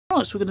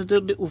Right, so we're going to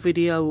do a little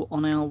video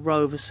on our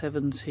Rover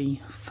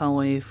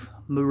 75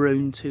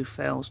 Maroon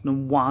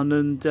 2001,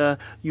 and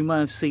you may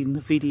have seen the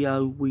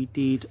video we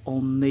did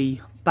on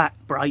the back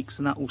brakes,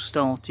 and that all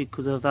started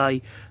because of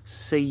a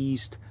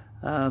seized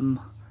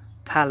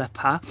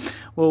caliper.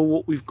 Well,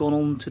 what we've gone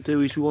on to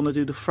do is we want to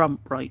do the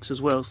front brakes as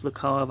well, so the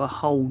car have a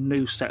whole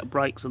new set of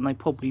brakes, and they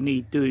probably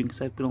need doing because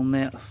they've been on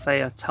there a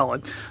fair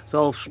time.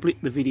 So I've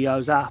split the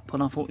videos up,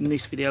 and I thought in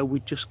this video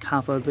we'd just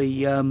cover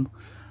the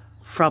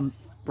front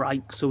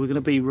brakes. So we're going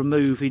to be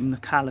removing the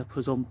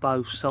calipers on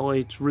both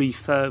sides,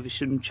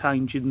 refurbishing,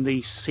 changing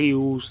the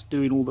seals,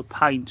 doing all the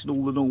paint and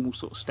all the normal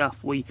sort of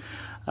stuff we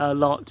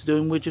like to do,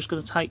 and we're just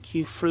going to take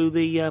you through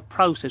the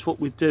process.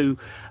 What we do,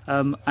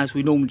 as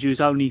we normally do,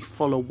 is only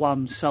follow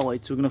one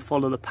side. So we're going to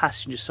follow the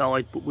passenger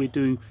side, but we'll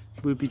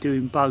be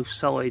doing both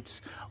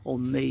sides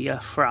on the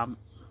front.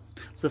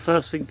 So the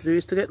first thing to do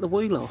is to get the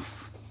wheel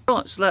off.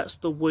 Right, so that's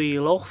the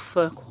wheel off.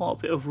 Quite a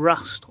bit of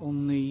rust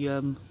on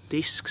the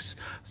discs.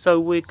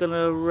 So we're going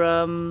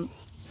to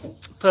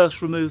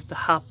first remove the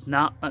hub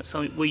nut. That's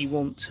something we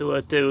want to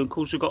do. And of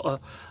course we've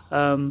got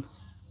to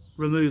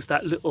remove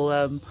that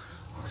little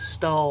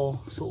star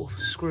sort of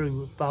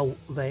screw bolt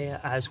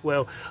there as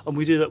well. And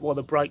we do that while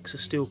the brakes are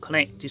still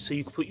connected, so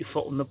you can put your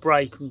foot on the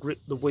brake and grip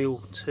the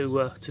wheel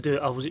to do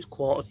it. Otherwise it's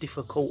quite a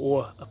difficult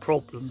or a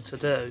problem to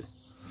do.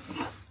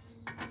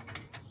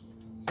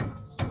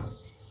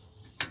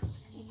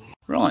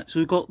 Right, so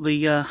we've got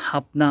the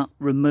hub nut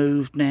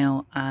removed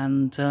now,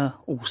 and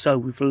also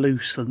we've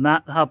loosened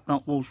that. The hub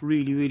nut was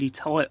really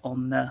tight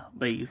on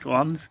these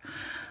ones.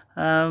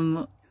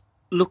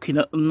 Looking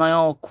at them, they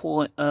are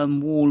quite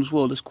worn as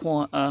well. There's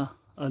quite a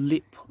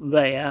lip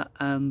there,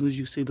 and as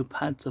you see the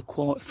pads are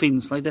quite thin,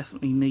 so they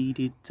definitely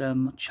needed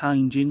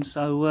changing.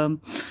 So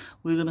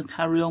we're going to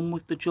carry on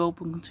with the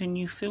job and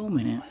continue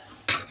filming it.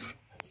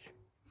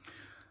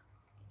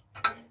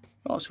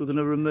 Right, so we're going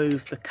to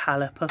remove the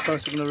caliper.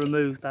 First we're going to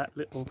remove that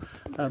little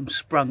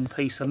sprung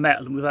piece of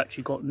metal, and we've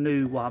actually got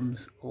new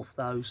ones of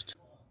those.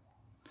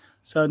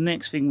 So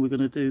next thing we're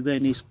going to do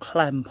then is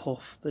clamp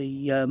off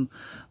the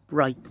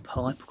brake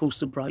pipe. Of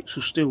course the brakes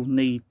will still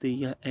need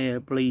the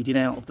air bleeding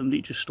out of them.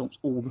 It just stops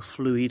all the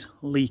fluid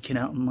leaking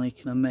out and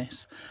making a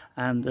mess,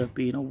 and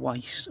being a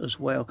waste as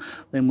well.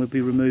 Then we'll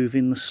be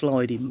removing the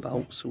sliding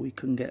bolt so we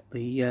can get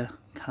the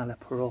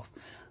caliper off.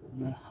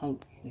 And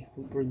hopefully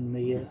we'll bring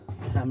the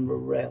camera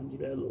around, you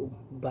get a little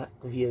back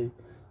view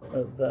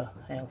of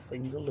how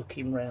things are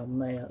looking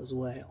round there as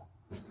well.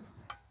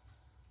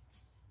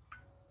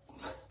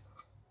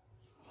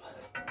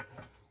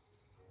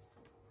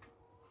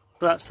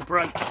 So that's the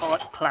brake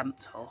pipe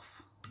clamped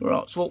off.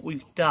 Right, so what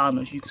we've done,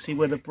 as you can see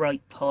where the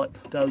brake pipe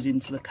goes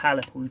into the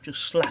caliper, we've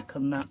just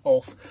slackened that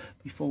off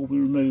before we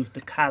remove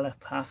the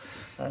caliper,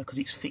 because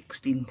it's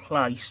fixed in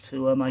place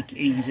to make it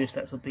easier if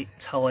that's a bit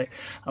tight.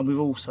 And we've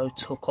also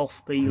took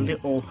off the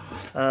little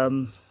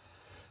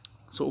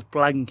sort of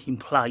blanking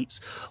plates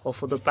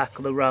off of the back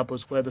of the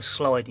rubbers where the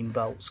sliding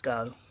bolts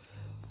go.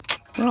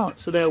 Right,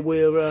 so now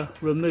we're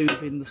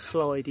removing the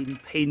sliding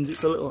pins.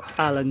 It's a little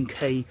Allen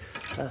key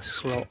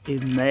slot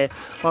in there.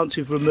 Once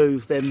we've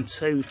removed them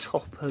two,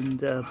 top and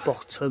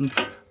bottom,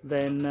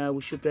 then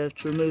we should be able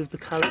to remove the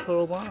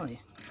caliper away.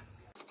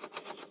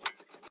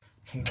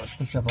 See what's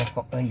good job I've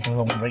got these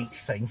long reach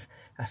things.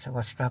 That's how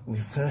I struggled with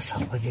the first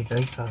time I did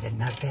these, I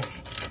didn't have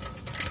this.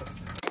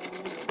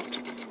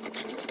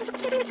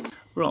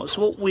 Right,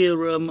 so what we're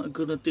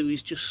going to do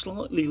is just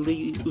slightly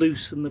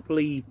loosen the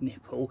bleed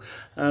nipple,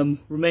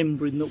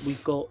 remembering that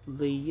we've got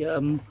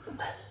the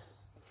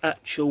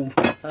actual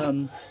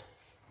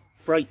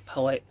brake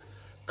pipe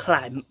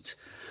clamped.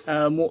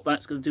 What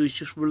that's going to do is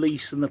just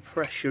releasing the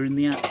pressure in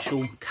the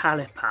actual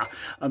caliper,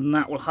 and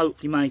that will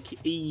hopefully make it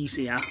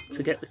easier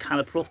to get the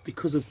caliper off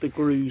because of the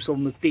grooves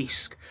on the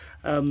disc.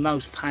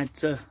 Those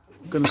pads are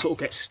going to sort of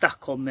get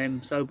stuck on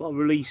them, so by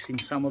releasing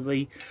some of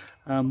the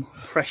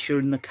pressure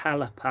in the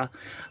caliper,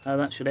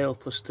 that should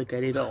help us to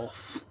get it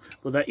off.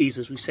 But that is,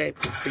 as we said,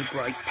 with the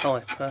brake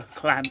pipe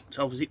clamped,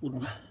 obviously it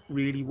wouldn't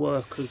really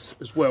work as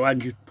well,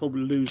 and you'd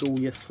probably lose all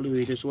your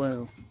fluid as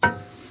well.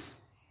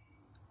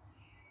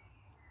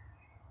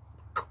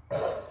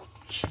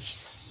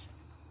 Jesus.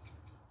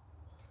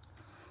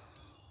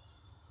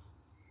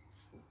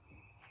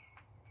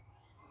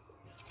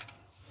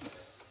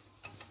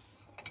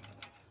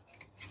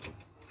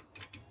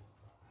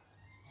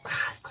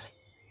 I've got it.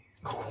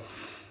 Cool.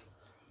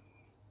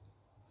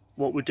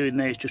 What we're doing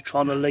there is just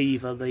trying to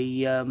lever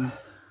the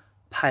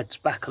pads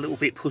back a little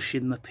bit,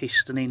 pushing the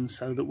piston in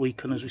so that we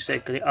can, as we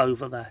said, get it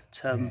over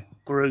that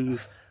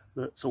groove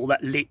that's, or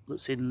that lip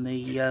that's in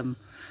the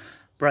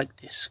brake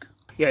disc.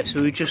 Yeah,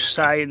 so we're just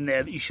saying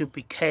there that you should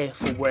be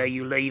careful where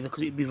you lever,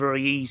 because it'd be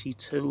very easy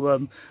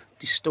to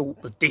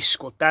distort the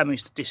disc or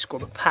damage the disc or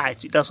the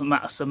pads. It doesn't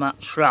matter so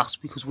much for us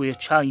because we're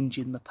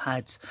changing the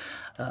pads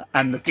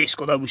and the disc,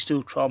 although we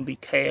still try and be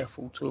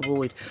careful to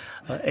avoid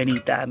any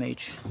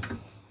damage.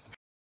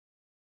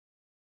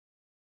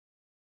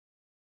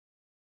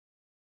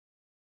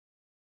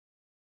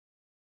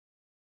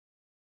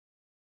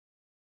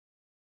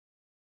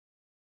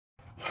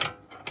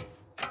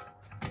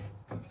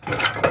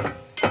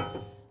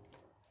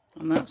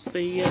 And that's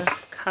the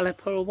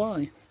caliper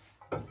away.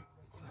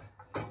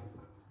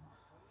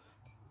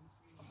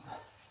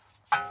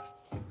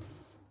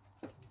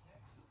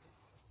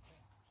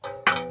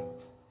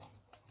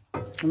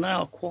 And they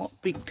are quite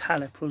big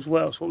caliper as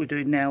well, so what we're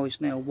doing now is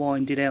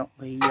winding out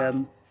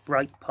the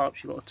brake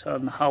pipes. You've got to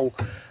turn the whole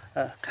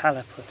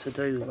caliper to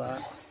do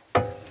that.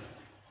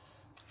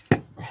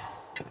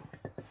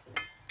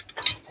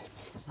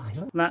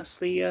 And that's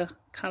the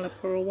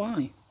caliper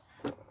away.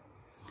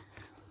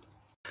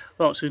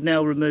 Right, so we've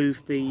now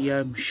removed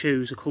the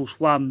shoes, of course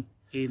one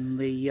in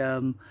the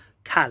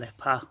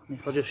caliper. And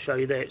if I just show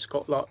you there, it's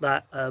got like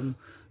that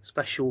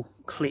special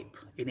clip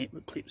in it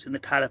that clips in the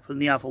caliper,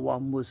 and the other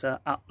one was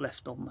up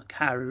left on the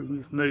carrier, and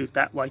we've moved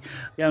that way.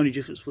 The only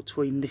difference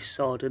between this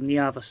side and the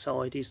other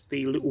side is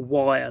the little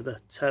wire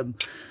that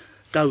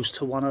goes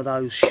to one of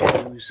those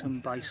shoes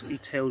and basically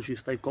tells you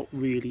if they've got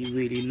really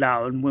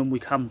low, and when we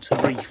come to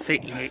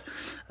refitting it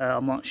I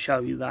might show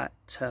you that,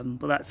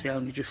 but that's the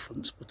only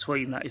difference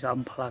between that, is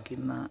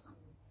unplugging that.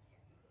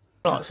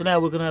 Right, so now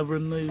we're going to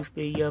remove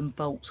the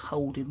bolts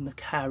holding the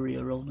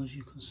carrier on. As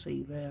you can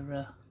see,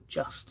 they're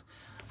just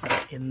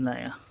in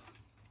there.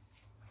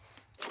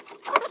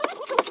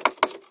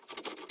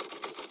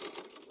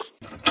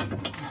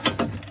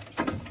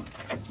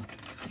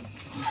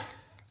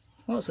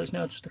 Right, so it's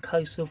now just a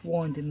case of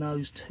winding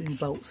those two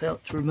bolts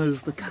out to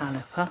remove the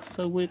caliper,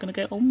 so we're going to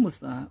get on with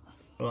that.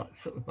 Right,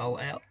 put the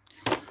bolt out.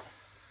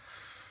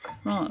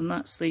 Right, and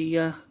that's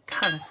the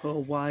caliper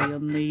away,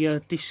 and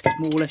the disc is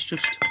more or less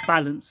just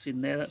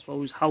balancing there. That's why I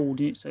was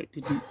holding it so it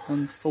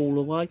didn't fall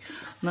away.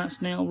 And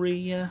that's now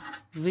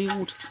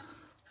revealed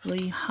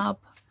the hub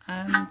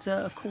and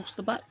of course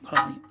the back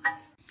plate.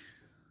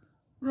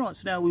 Right,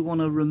 so now we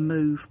want to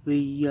remove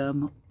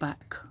the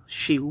back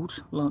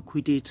shield like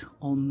we did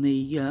on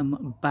the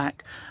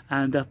back,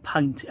 and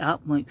paint it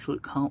up, make sure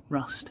it can't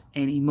rust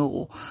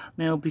anymore.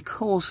 Now,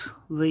 because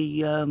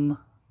the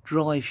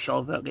drive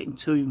shaft, without getting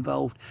too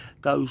involved,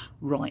 goes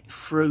right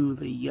through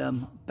the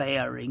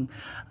bearing,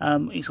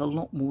 it's a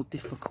lot more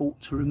difficult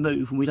to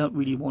remove, and we don't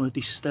really want to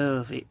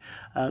disturb it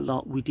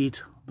like we did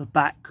the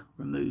back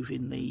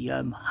removing the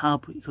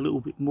hub. It's a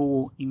little bit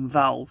more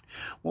involved.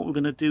 What we're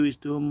going to do is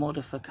do a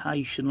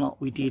modification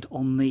like we did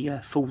on the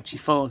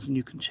 45s, and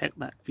you can check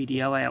that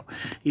video out,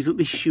 is that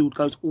this shield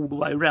goes all the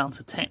way around,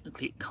 so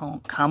technically it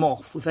can't come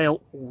off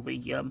without all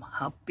the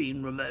hub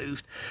being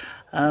removed,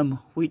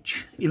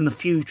 which in the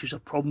future is a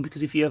problem,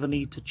 because if you ever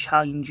need to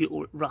change it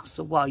or it rusts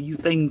away,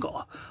 you've then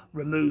got to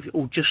remove it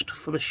all just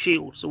for the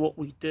shield. So what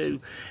we do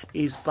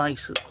is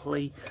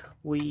basically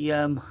we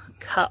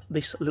cut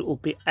this little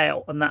bit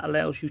out, and that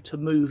allows you to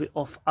move it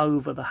off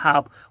over the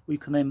hub. We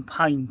can then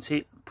paint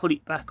it, put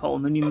it back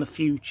on, and in the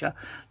future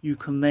you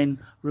can then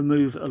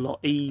remove it a lot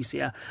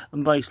easier.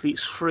 And basically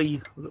it's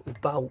 3 little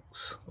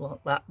bolts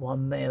like that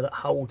one there that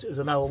holds it. There's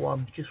another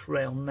one just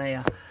round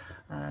there,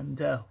 and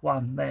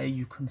one there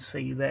you can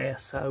see there.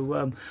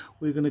 So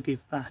we're going to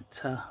give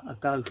that a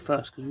go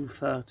first, because we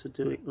prefer to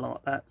do it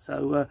like that.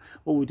 So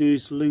what we do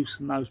is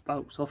loosen those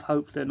bolts off,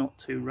 hope they're not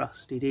too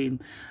rusted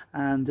in,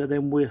 and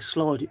then we'll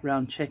slide it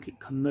round, check it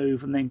can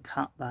move, and then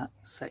cut that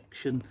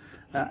section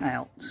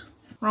out.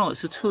 Right,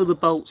 so 2 of the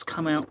bolts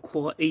come out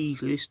quite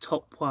easily. This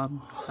top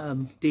one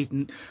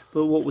didn't,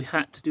 but what we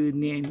had to do in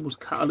the end was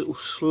cut a little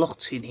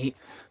slot in it,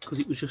 because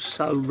it was just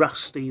so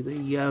rusty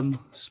the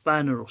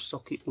spanner or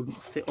socket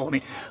wouldn't fit on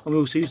it. And we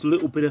also used a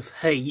little bit of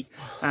heat,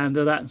 and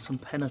that and some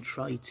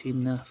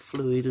penetrating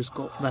fluid has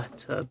got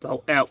that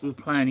bolt out. We were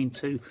planning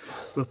to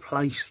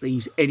replace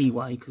these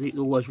anyway, because it's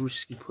always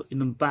risky putting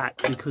them back,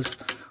 because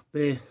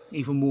they're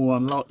even more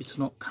unlikely to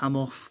not come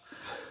off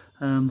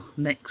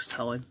next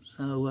time.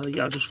 So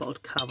yeah, I just thought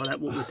I'd cover that.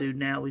 What we'll do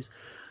now is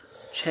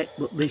check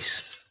that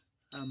this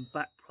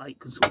back plate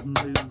can sort of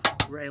move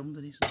around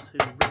and isn't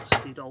too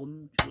rusted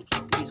on, which looks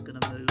like it is going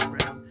to move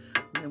around,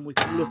 and then we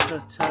can look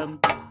at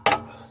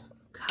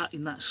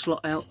cutting that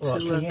slot out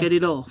to get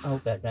it off.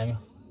 Hold that, Daniel.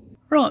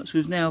 Right, so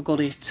we've now got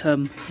it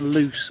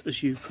loose,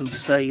 as you can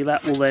see.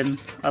 That will then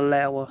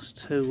allow us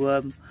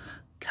to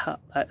cut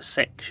that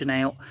section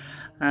out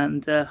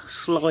and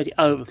slide it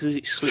over, because as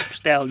it slips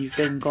down you've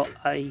then got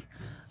a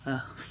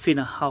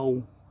thinner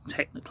hole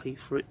technically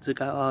for it to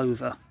go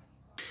over.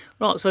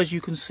 Right, so as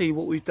you can see,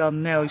 what we've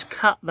done now is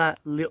cut that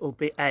little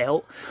bit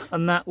out,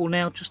 and that will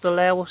now just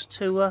allow us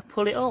to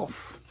pull it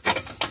off.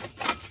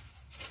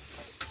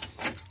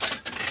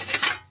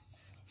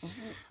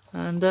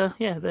 And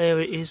yeah,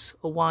 there it is,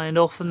 away and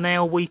off, and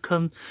now we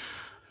can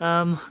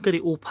get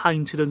it all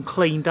painted and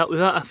cleaned up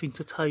without having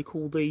to take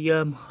all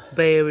the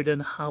bearing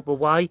and hub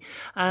away.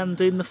 And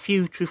in the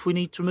future, if we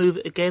need to remove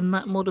it again,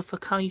 that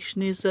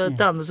modification is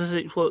done. As I said,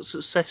 it worked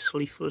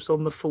successfully for us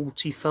on the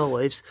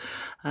 45s,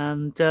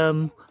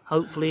 and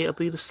hopefully it'll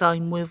be the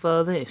same with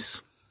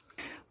this.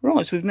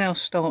 Right, so we've now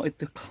started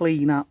the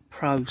clean up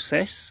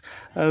process.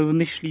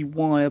 Initially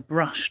wire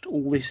brushed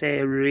all this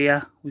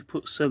area. We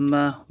put some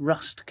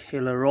rust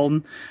killer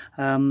on,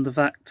 the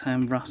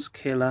Vactam rust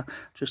killer,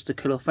 just to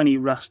kill off any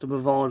rust and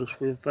provide us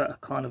with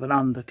kind of an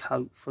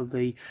undercoat for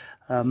the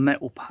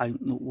metal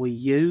paint that we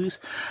use.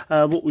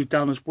 What we've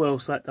done as well,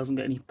 so that doesn't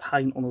get any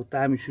paint on or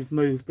damage, we've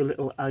moved the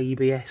little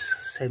ABS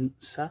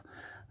sensor.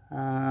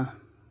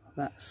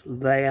 That's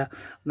there,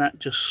 and that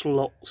just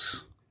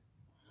slots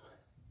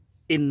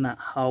in that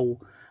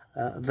hole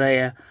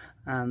there,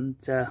 and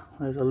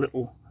there's a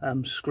little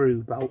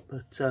screw bolt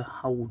that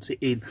holds it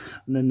in,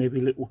 and then there'll be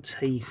little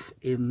teeth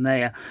in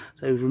there.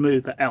 So we've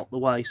removed that out the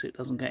way so it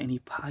doesn't get any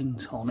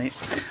paint on it,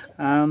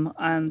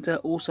 and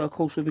also of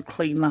course we'll be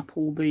cleaning up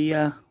all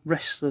the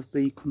rest of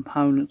the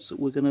components that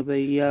we're going to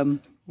be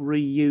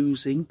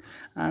reusing,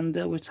 and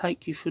we'll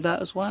take you through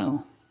that as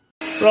well.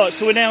 Right,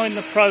 so we're now in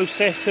the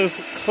process of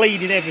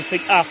cleaning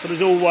everything up, and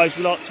as always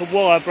we like to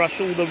wire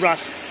brush all the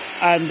rust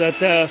and the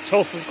dirt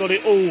off. We've got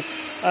it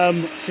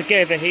all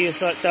together here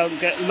so it don't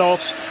get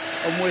lost,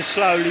 and we're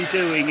slowly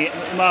doing it.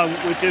 At the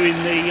moment we're doing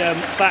the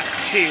back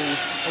shield,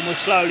 and we'll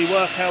slowly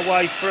work our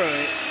way through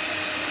it.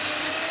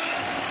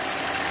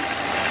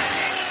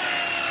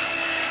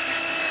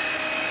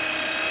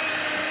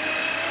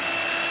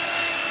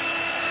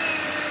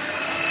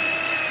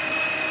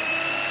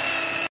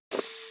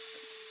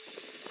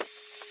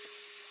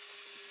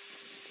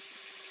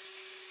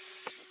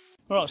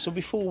 Right, so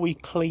before we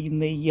clean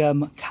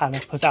the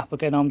calipers up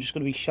again, I'm just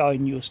going to be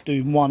showing you us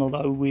doing one,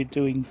 although we're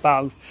doing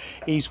both,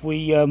 is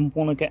we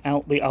want to get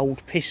out the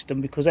old piston,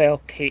 because our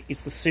kit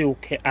is the seal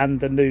kit and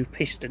the new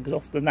piston, because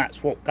often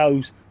that's what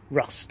goes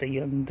rusty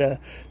and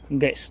can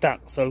get stuck,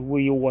 so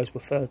we always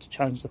prefer to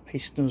change the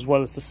piston as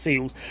well as the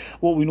seals.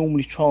 What we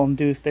normally try and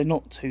do if they're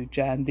not too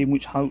jammed in,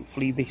 which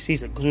hopefully this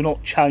isn't, because we're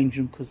not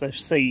changing because they're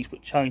seized,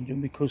 but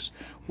changing because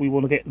we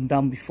want to get them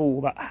done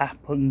before that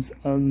happens,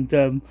 and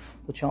the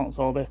chances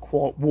are they're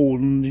quite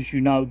worn, and as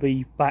you know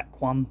the back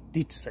one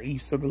did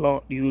seize, so the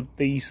likelihood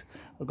these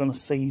are going to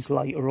seize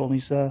later on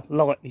is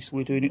likely, so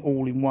we're doing it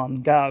all in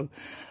one go.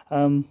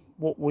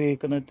 What we're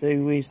going to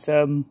do is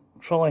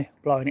try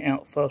blowing it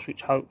out first,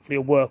 which hopefully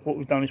will work. What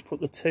we've done is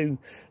put the two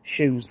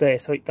shoes there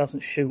so it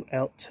doesn't shoot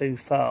out too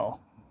far.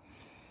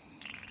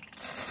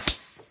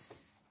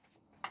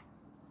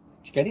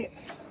 Did you get it?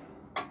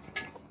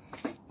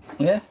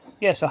 Yeah?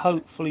 Yeah, so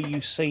hopefully you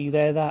see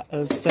there that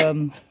has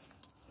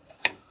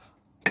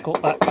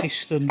got that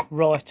piston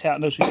right out,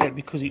 and as we said,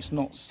 because it's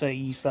not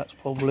seized, that's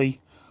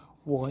probably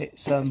why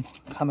it's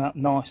come out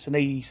nice and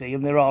easy.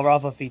 And there are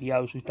other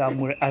videos we've done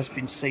where it has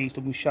been seized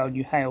and we've shown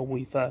you how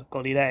we've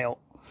got it out.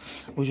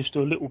 We'll just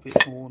do a little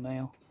bit more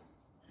now,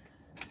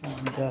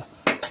 and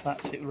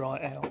that's it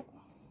right out.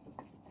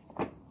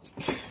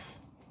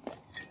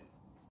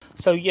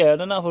 So yeah,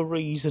 and another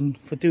reason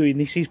for doing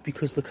this is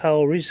because the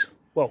car is,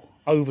 well,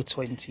 over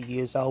 20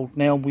 years old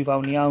now. We've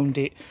only owned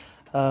it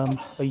a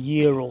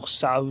year or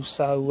so,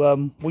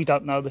 so we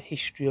don't know the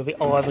history of it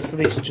either, so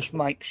this just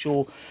makes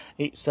sure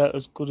it's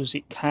as good as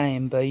it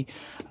can be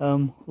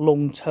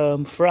long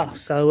term for us.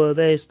 So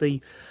there's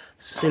the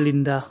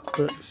cylinder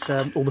that's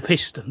or the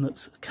piston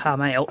that's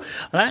come out,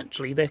 and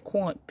actually they're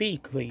quite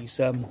big, these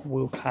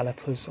wheel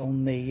calipers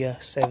on the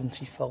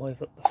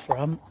 75 at the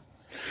front.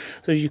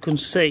 So as you can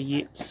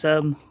see, it's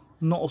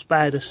not as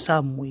bad as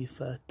some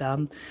we've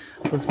done,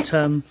 but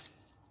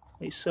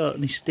it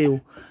certainly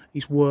still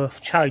is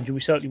worth changing. We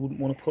certainly wouldn't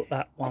want to put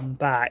that one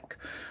back.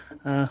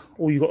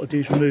 All you've got to do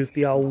is remove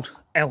the old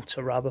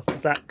outer rubber,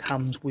 because that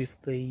comes with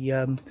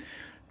the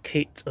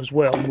kit as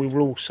well, and we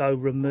will also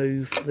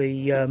remove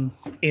the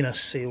inner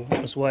seal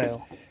as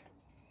well.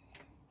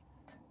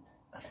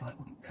 That's like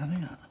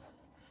coming up.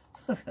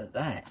 Look at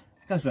that.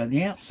 It goes around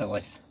the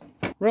outside.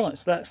 Right,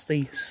 so that's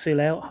the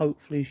seal out.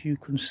 Hopefully, as you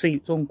can see,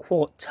 it's on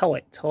quite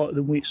tighter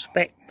than we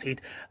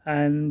expected,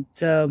 and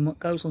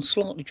goes on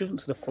slightly different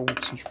to the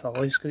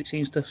 45s, because it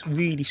seems to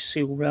really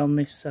seal around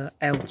this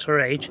outer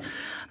edge,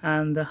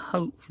 and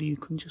hopefully you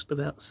can just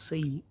about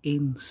see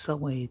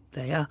inside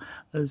there.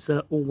 As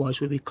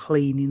always, we'll be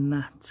cleaning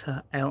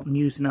that out and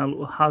using our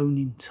little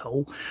honing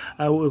tool.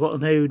 What we've got to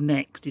do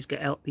next is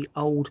get out the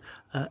old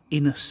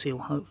inner seal.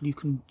 Hopefully you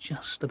can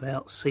just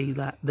about see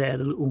that there,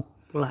 the little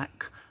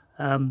black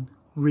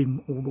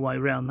rim all the way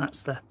around.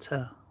 That's that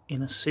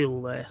inner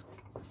seal there.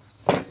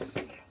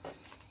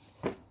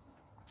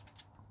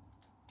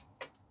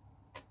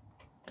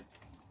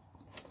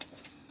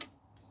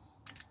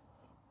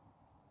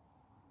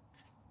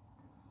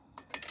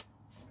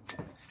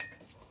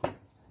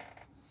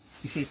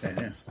 You see that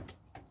there?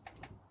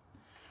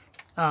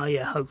 Ah,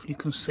 yeah, hopefully you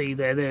can see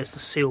there, there's the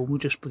seal. We're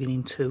just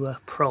beginning to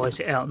prise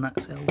it out, and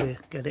that's how we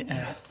get it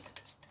out.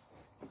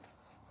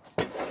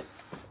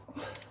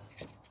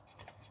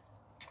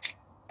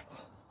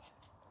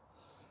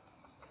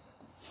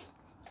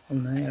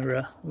 And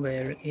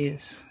there it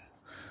is.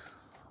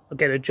 I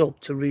get a job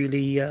to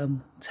really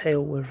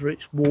tell whether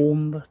it's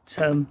warm, but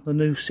the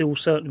new seal will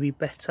certainly be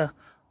better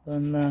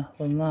than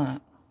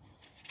that.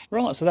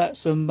 Right, so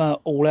that's them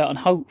all out, and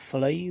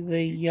hopefully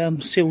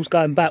the seals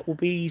going back will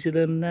be easier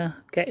than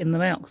getting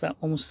them out, because that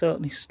one was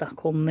certainly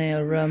stuck on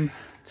there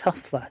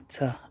tough,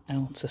 that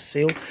outer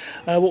seal.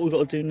 What we've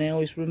got to do now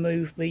is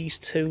remove these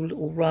two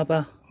little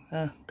rubber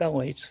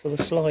guides for the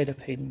slider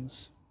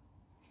pins.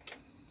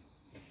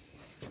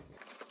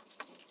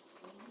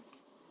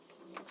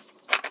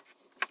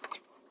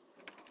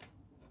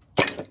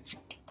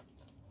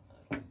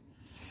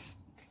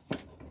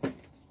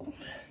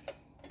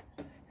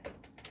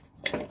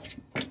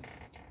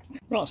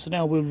 Right, so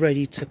now we're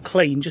ready to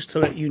clean. Just to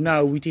let you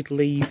know, we did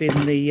leave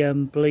in the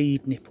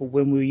bleed nipple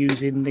when we were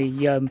using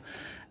the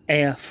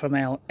air from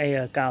our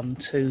air gun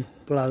to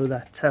blow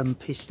that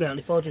piston out.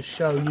 If I just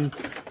show you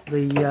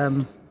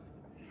the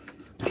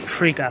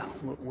trigger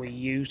that we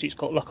used, it's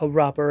got like a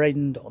rubber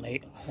end on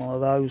it, one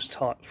of those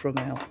type from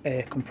our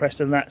air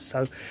compressor, and that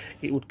so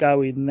it would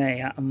go in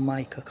there and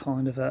make a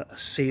kind of a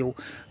seal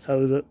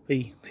so that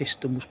the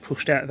piston was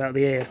pushed out without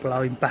the air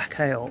blowing back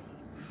out.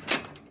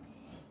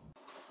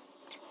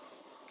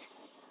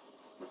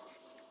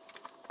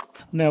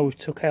 Now we've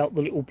took out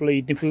the little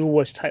bleed nipple. We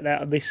always take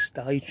that at this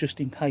stage just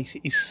in case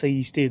it is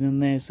seized in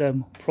and there's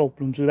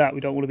problems with that.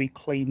 We don't want to be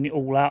cleaning it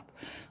all up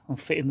and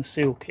fitting the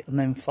seal kit and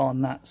then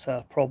find that's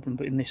a problem,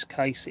 but in this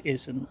case it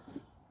isn't.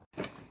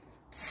 Right,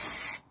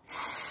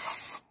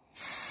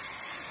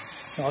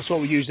 so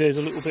what we use there is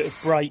a little bit of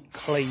brake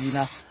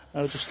cleaner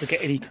just to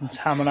get any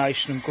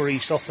contamination and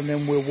grease off, and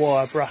then we'll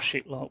wire brush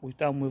it like we've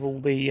done with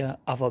all the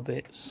other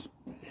bits.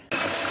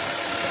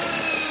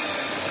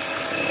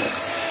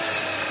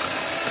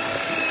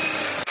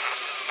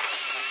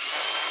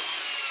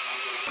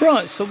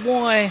 Right, so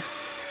why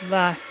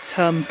that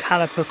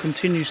caliper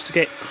continues to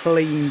get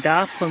cleaned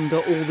up and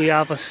all the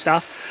other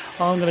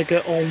stuff, I'm going to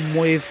get on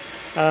with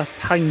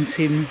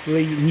painting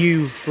the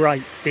new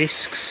brake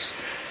discs.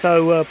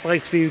 So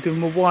basically you give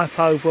them a wipe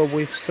over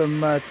with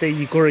some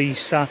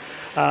degreaser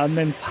and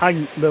then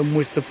paint them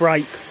with the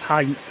brake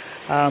paint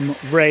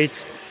red,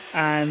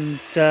 and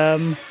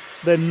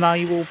then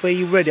they will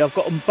be ready. I've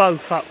got them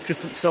both up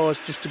different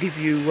sizes just to give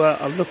you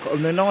a look at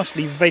them. They're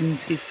nicely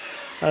vented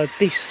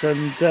discs,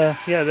 and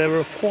yeah,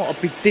 they're quite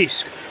a big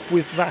disc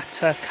with that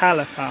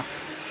caliper.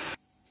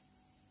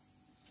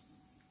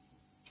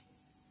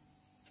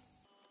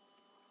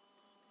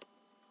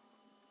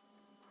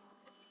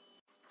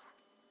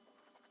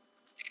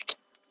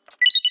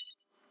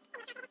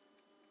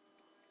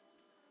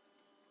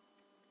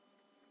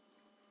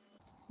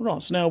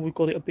 Right, so now we've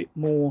got it a bit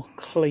more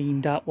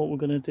cleaned up, what we're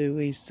going to do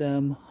is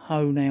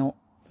hone out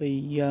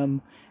the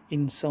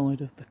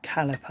inside of the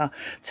caliper.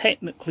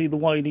 Technically, the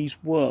way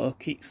these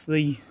work, it's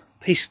the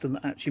piston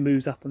that actually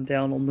moves up and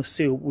down on the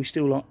seal. We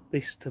still like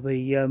this to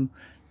be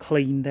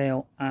cleaned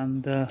out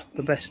and the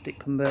best it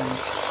can be.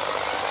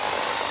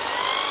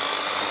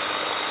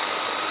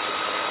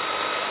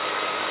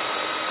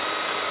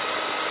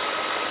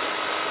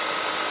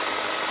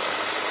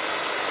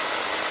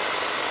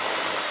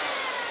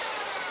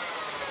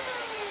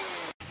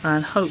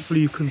 And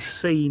hopefully you can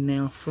see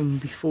now from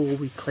before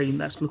we clean,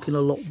 that's looking a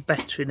lot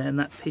better in there, and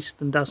that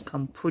piston does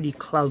come pretty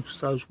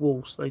close, those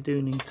walls. They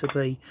do need to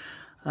be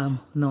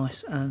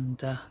nice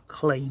and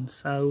clean.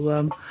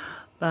 So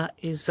that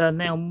is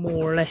now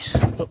more or less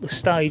at the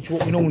stage.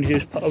 What we normally do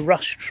is put a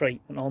rust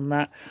treatment on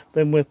that,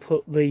 then we'll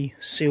put the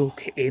seal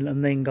kit in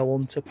and then go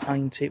on to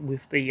paint it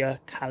with the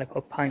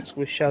caliper paints.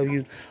 We'll show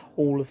you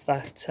all of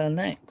that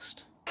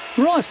next.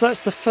 Right, so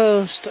that's the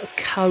first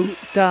coat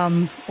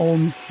done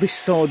on this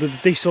side of the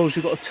discs.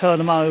 You've got to turn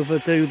them over,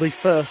 do the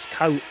first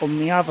coat on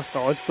the other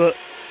side, but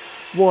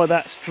while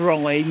that's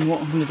drying,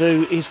 what I'm going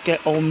to do is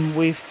get on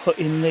with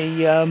putting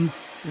the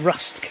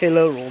rust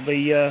killer or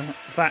the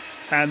vac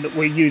tan that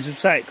we use. As I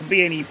say, it can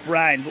be any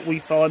brand, but we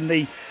find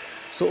the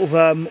sort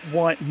of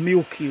white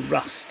milky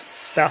rust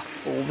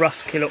stuff or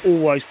rust killer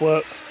always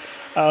works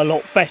a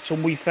lot better,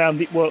 and we found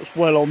it works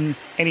well on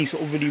any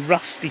sort of really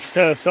rusty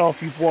surface.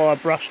 After you've wire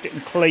brushed it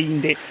and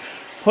cleaned it,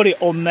 put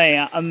it on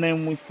there, and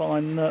then we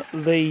find that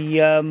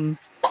the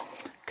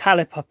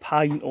caliper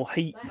paint or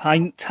heat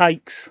paint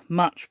takes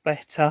much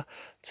better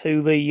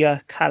to the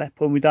caliper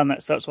when we've done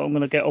that. So that's what I'm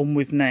going to get on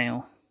with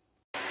now.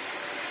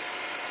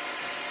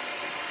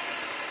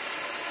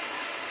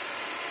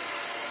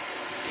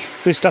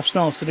 So this stuff's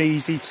nice and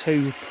easy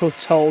to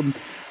put on.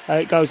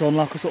 It goes on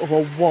like a sort of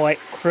a white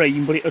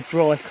cream, but it'll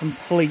dry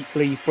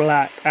completely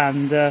black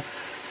and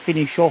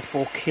finish off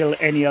or kill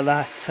any of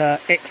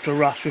that extra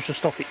rust, which will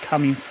stop it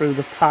coming through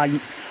the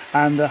paint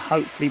and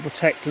hopefully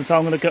protect them. So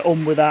I'm going to get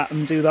on with that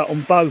and do that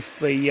on both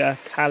the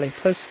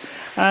calipers,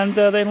 and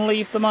then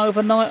leave them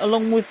overnight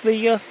along with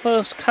the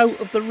first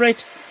coat of the red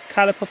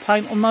caliper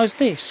paint on those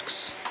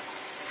discs.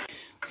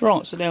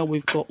 Right, so now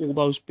we've got all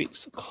those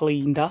bits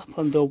cleaned up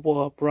under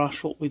wire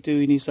brush. What we're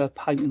doing is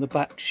painting the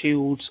back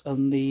shields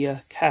and the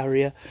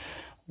carrier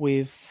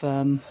with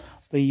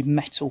the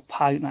metal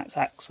paint that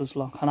acts as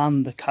like an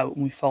undercoat,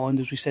 and we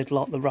find, as we said,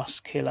 like the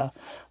rust killer,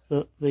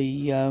 that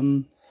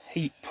the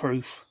heat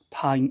proof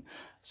paint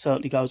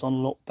certainly goes on a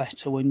lot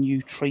better when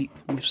you treat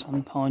them with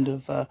some kind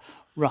of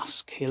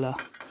rust killer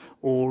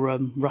or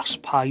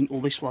rust paint,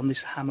 or this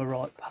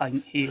hammerite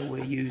paint here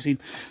we're using,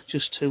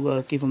 just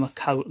to give them a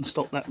coat and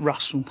stop that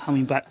rust from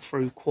coming back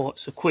through quite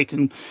so quick.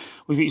 And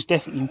we think it's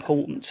definitely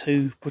important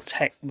to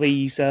protect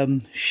these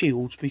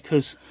shields,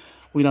 because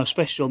we know,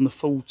 especially on the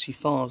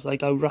 45s, they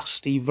go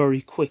rusty very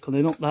quick and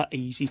they're not that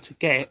easy to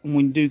get, and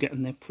when you do get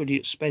them, they're pretty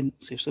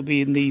expensive. So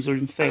being these are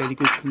in fairly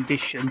good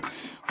condition,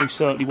 we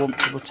certainly want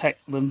to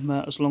protect them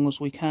as long as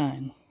we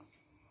can.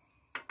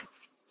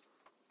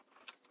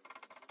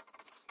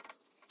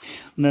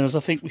 And then, as I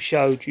think we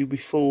showed you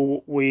before,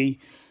 what we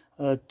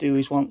do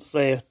is once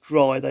they're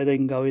dry, they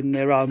then go in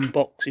their own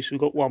boxes. So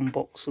we've got one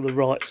box for the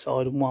right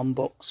side and one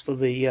box for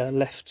the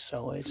left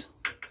side.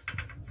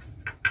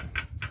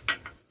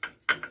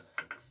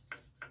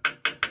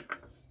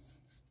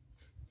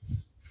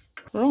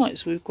 Right,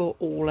 so we've got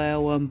all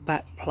our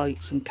back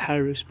plates and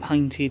carriers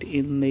painted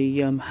in the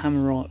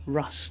hammerite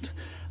rust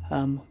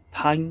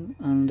paint,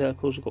 and of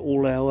course we've got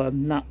all our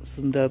nuts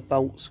and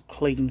bolts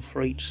clean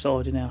for each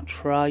side in our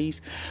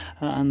trays,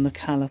 and the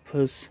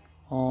calipers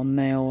are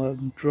now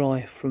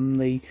dry from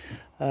the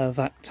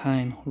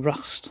Vactan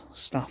rust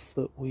stuff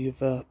that we've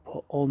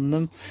put on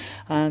them.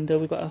 And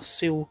we've got our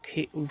seal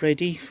kit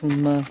ready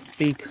from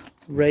Big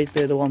Red.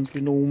 They're the ones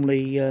we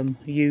normally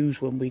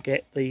use when we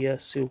get the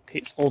seal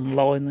kits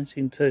online. They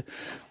seem to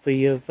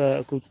be of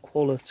good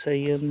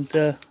quality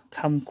and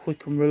come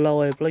quick and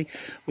reliably.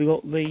 We've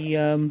got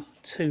the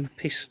 2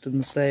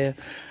 pistons there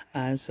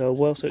as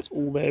well, so it's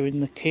all there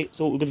in the kit.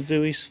 So what we're going to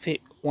do is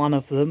fit one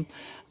of them,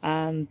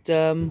 and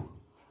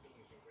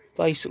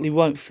basically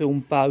won't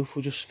film both,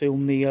 we'll just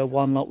film the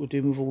one like we're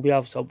doing with all the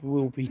others, so we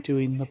will be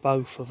doing the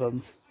both of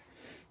them.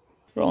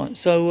 Right,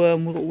 so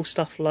we've got all the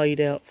stuff laid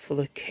out for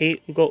the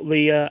kit. We've got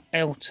the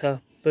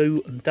outer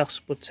boot and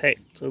dust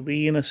protector,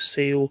 the inner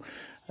seal,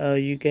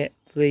 you get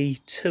the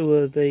 2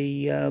 of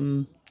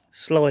the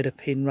slider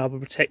pin rubber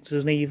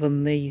protectors, and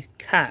even the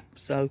cap.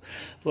 So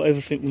we've got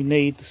everything we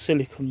need. The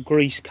silicone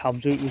grease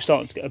comes with it. We're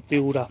starting to get a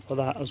build up of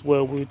that as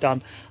well. We've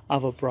done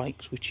other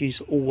brakes, which is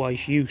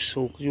always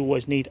useful because you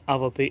always need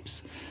other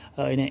bits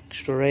in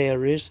extra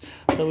areas.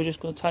 So we're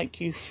just going to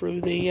take you through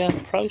the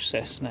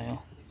process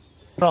now.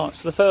 Right,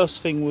 so the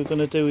first thing we're going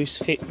to do is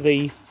fit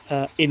the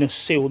inner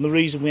seal, and the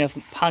reason we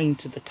haven't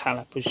painted the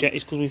calipers yet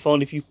is because we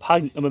find if you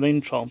paint them and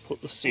then try and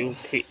put the seal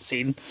kits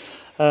in,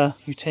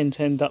 you tend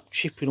to end up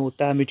chipping or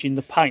damaging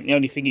the paint. The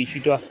only thing is you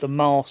do have to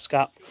mask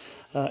up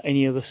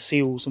any of the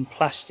seals and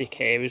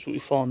plastic areas, but we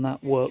find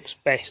that works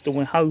best, and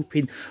we're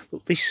hoping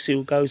that this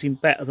seal goes in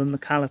better than the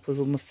calipers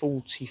on the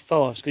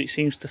 45s because it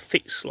seems to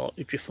fit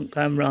slightly different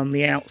going around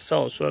the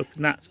outside, so we're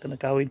hoping that's going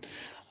to go in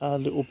a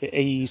little bit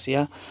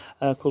easier.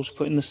 Of course,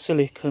 putting the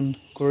silicone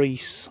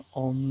grease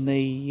on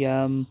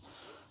the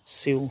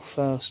seal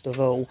first of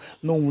all.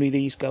 Normally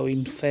these go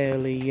in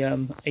fairly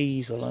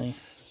easily.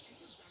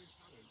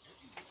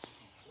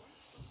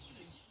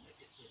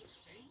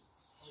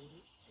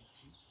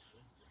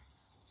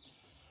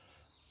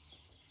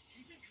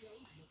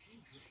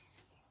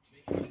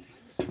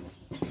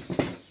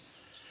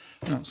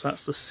 So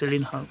that's the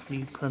sealing. Hopefully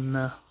you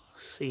can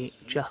see it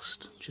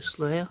just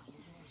there.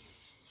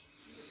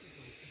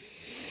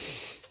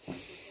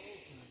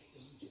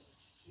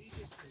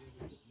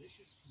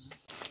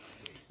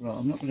 Right,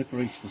 I'm not going to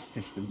grease this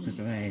piston because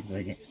of air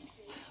with it.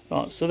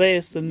 Right, so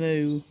there's the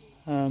new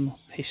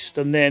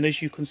piston there, and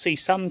as you can see,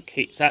 some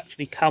kits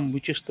actually come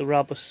with just the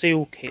rubber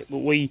seal kit, but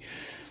we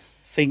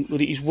think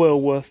that it is well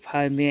worth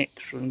paying the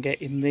extra and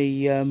getting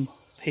the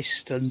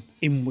piston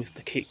in with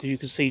the kit, because you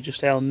can see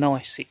just how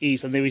nice it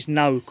is, and there is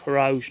no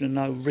corrosion and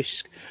no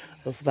risk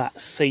of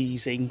that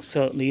seizing,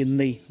 certainly in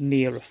the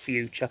nearer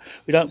future.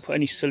 We don't put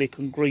any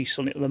silicone grease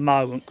on it at the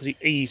moment because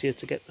it's easier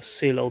to get the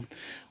seal on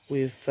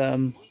with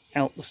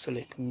out the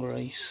silicone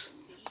grease.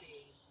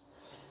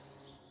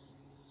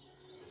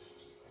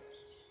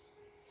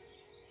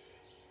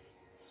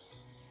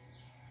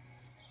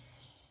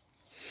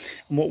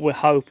 And what we're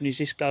hoping is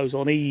this goes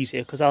on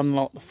easier, because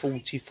unlike the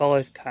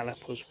 45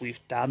 calipers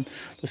we've done,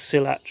 the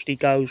seal actually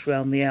goes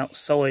round the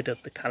outside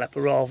of the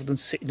caliper rather than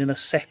sitting in a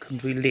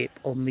secondary lip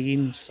on the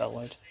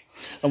inside.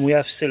 And we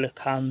have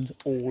silicone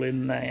all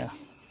in there.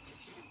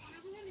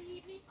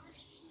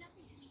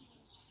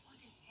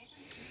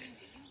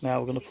 Now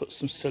we're going to put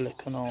some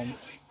silicone on.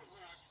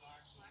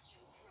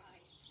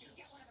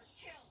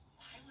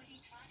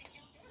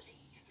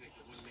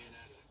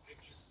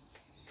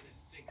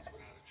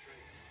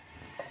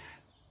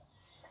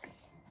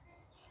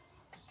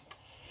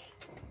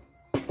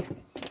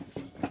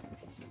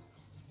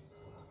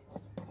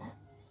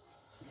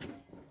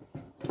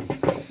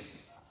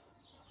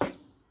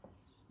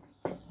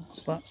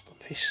 So that's the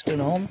piston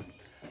on,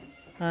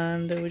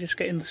 and we're just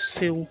getting the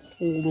seal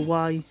all the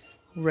way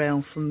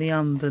round from the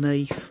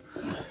underneath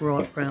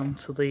right round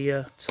to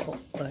the top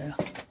there.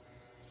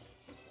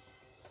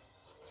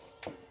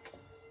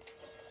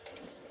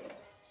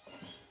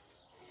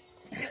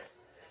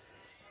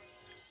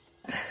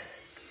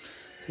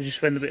 So just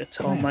spend a bit of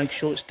time, make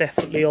sure it's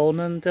definitely on,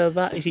 and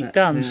that is it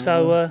done.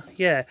 So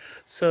yeah,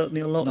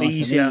 certainly a lot nice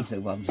easier. and easy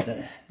ones,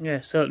 yeah,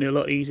 certainly a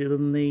lot easier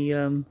than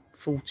the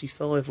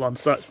 45 one.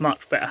 So it's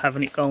much better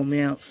having it go on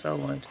the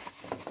outside.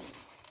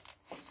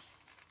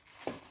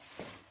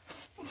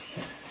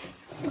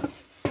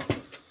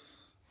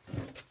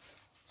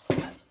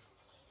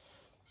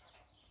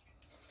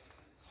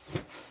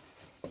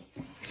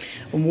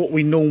 And what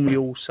we normally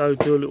also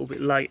do a little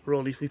bit later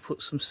on is we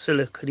put some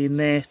silicone in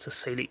there to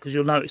seal it, because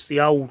you'll notice the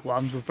old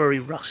ones were very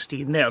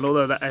rusty in there, and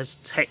although that has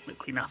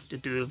technically enough to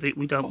do with it,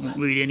 we don't want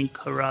really any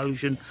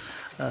corrosion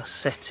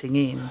setting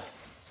in.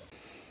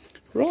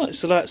 Right,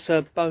 so that's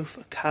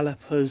both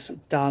calipers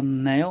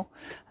done now,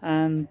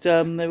 and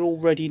they're all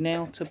ready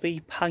now to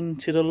be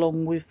painted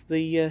along with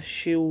the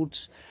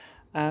shields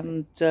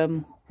and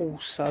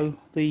also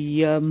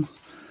the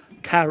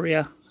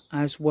carrier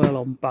as well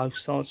on both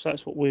sides. So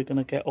that's what we're going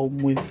to get on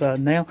with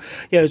now.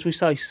 Yeah, as we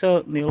say,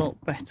 certainly a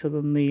lot better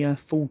than the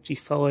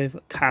 45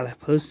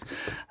 calipers.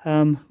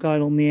 Going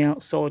on the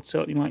outside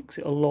certainly makes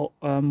it a lot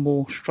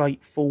more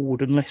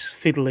straightforward and less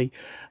fiddly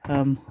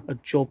a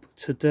job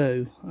to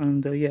do,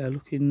 and yeah,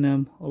 looking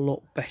a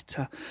lot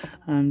better,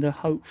 and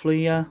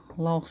hopefully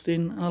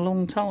lasting a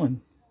long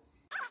time.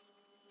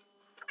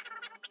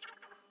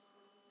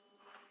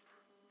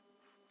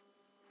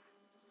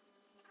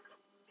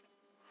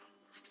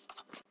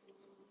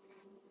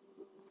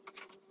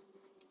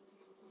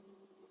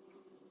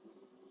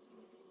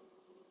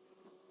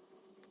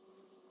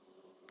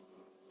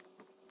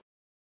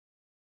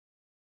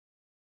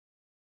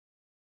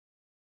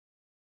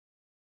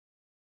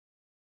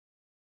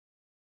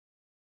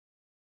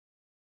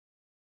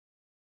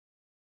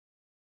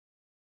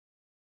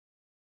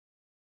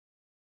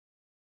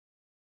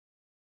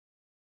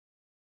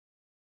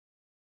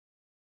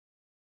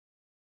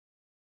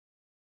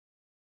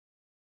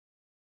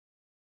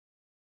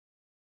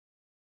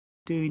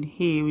 Doing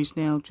here is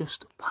now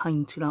just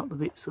painting up the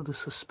bits of the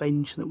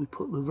suspension that we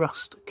put the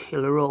rust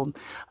killer on.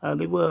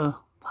 They were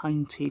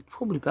painted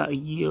probably about a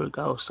year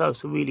ago or so,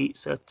 so really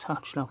it's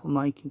touching up and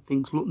making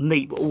things look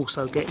neat, but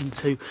also getting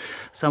to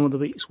some of the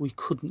bits we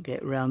couldn't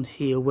get around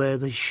here where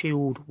the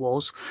shield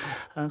was.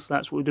 So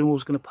that's what we're doing. We're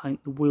also going to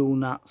paint the wheel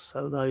nuts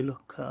so they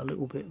look a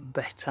little bit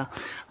better.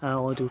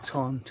 Ideal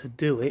time to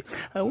do it.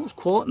 What's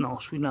quite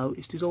nice we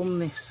noticed is on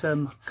this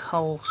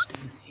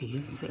casting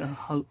here, if it'll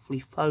hopefully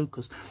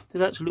focus,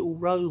 there's actually a little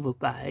Rover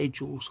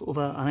badge, or sort of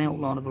an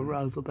outline of a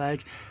Rover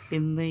badge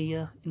in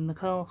the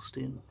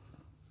casting.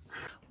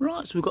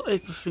 Right, so we've got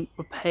everything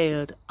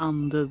repaired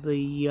under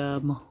the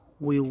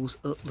wheels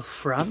at the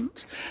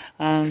front,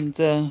 and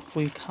if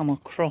we come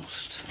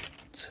across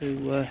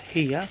to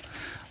here,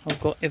 I've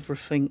got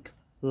everything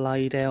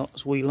laid out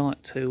as we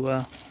like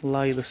to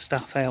lay the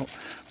stuff out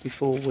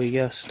before we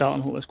start.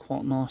 And I thought it was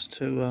quite nice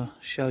to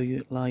show you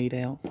it laid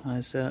out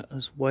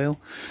as well.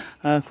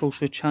 Of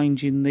course, we're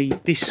changing the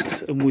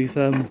discs, and we've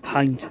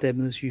painted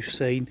them as you've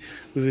seen.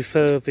 We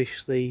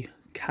refurbished the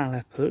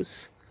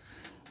calipers,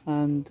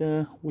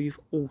 and we've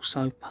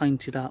also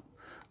painted up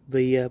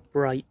the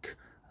brake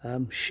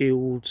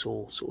shields,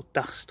 or sort of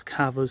dust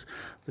covers,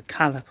 the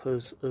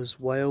calipers as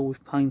well.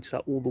 We've painted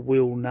up all the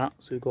wheel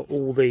nuts. We've got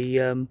all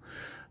the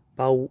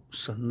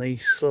bolts and the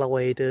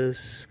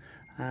sliders,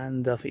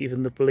 and I think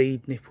even the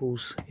bleed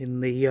nipples in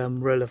the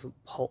relevant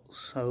pots,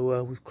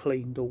 so we've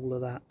cleaned all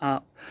of that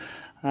up.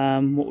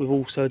 What we've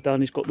also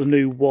done is got the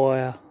new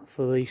wire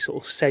for the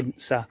sort of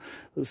sensor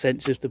that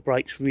senses if the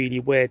brakes really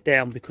wear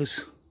down,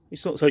 because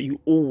it's not something you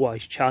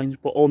always change,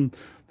 but on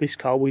this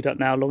car we don't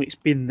know how long it's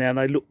been there, and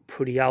they look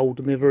pretty old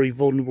and they're very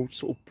vulnerable to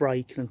sort of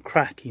breaking and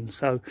cracking.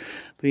 So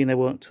being they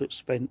weren't too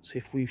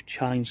expensive, we've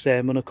changed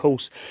them. And of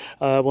course,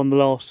 one of the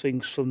last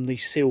things from the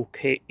Seal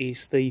kit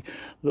is the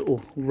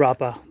little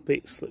rubber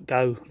bits that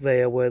go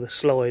there where the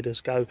sliders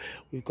go.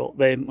 We've got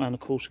them, and of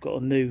course we've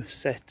got a new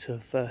set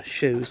of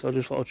shoes. I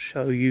just thought I'd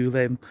show you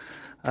them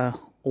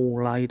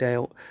all laid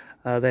out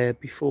there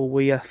before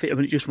we fit them,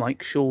 and it just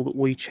makes sure that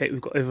we check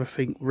we've got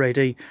everything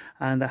ready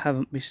and I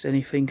haven't missed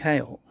anything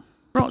out.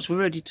 Right, so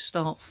we're ready to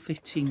start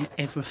fitting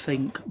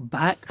everything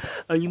back.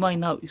 You may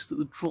notice that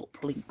the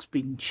drop link's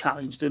been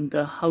changed, and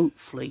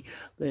hopefully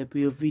there'll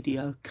be a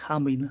video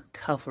coming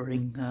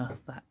covering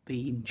that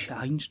being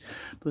changed.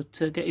 But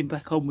getting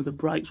back on with the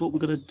brakes, what we're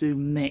going to do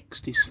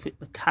next is fit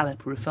the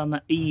caliper. We found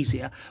that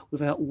easier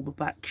without all the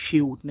back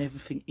shield and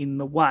everything in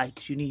the way,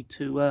 because you need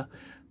to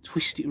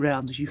twist it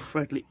round as you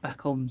thread it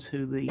back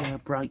onto the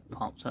brake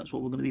pumps. That's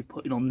what we're going to be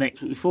putting on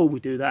next. But before we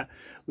do that,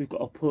 we've got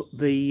to put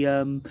the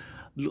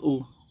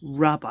little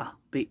rubber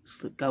bits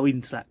that go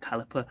into that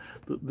caliper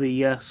that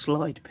the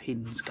slide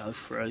pins go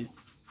through.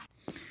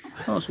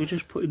 Oh, so we're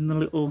just putting the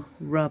little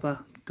rubber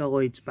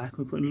guides back.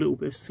 We're putting a little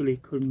bit of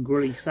silicone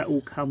grease. That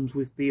all comes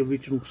with the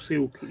original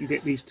Seal kit. You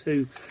get these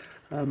two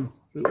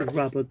little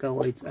rubber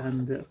guides,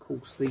 and of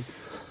course the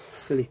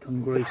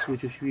silicone grease. We're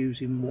just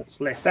using what's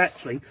left.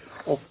 Actually,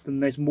 often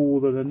there's more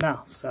than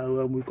enough,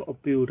 so we've got to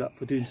build up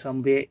for doing some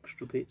of the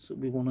extra bits that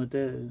we want to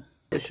do.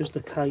 It's just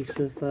a case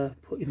of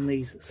putting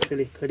these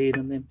silicone in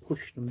and then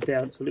pushing them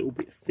down. It's a little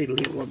bit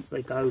fiddly. Once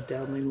they go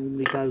down, they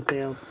normally go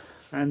down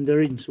and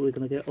they're in, so we're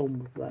going to get on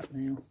with that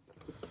now.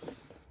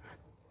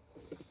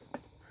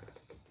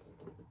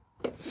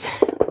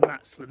 And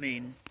that's them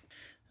in.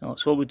 Right,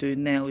 so what we're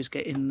doing now is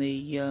getting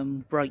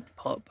the brake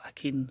pipe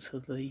back into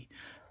the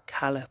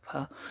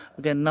caliper.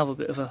 Again, another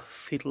bit of a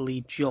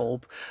fiddly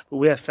job, but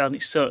we have found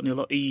it's certainly a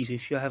lot easier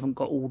if you haven't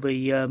got all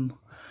the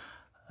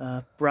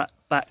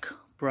back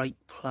brake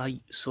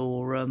plates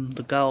or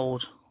the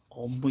guard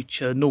on,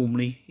 which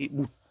normally it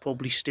would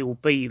probably still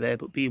be there,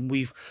 but being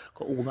we've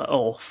got all that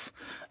off,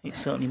 it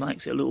certainly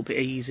makes it a little bit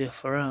easier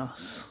for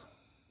us.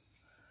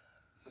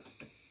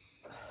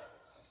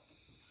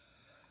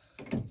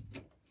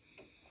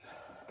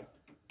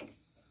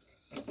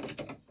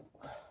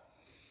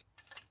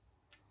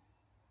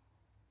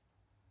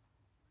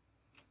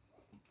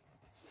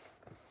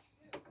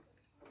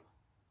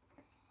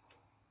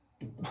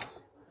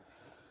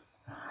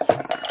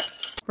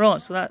 Right,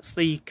 so that's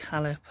the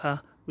caliper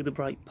with the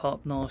brake pipe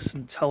nice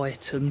and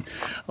tight, and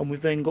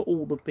we've then got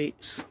all the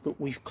bits that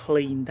we've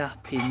cleaned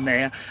up in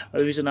there.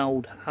 There is an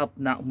old hub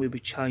nut and we'll be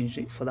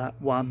changing it for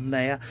that one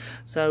there.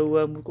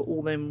 So we've got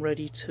all them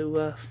ready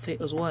to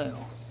fit as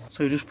well.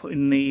 So just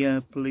putting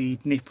the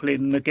bleed nipple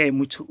in, and again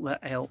we took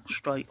that out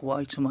straight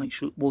away to make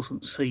sure it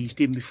wasn't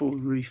seized in before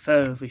we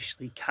refurbished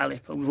the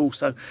caliper. We've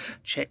also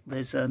checked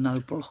there's no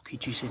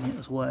blockages in it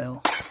as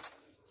well.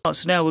 Right,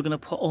 so now we're going to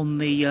put on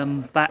the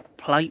back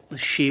plate, the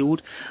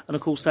shield, and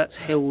of course that's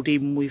held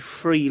in with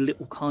 3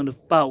 little kind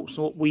of bolts.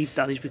 And what we've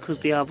done is, because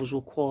the others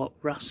were quite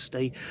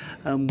rusty,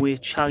 we're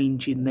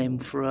changing them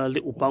for a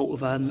little bolt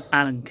with an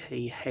Allen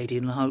key head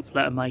in, and hopefully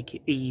that'll make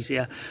it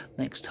easier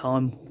next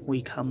time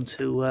we come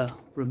to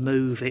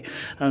remove it.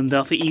 And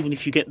I think even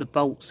if you get the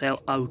bolts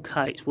out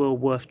okay, it's well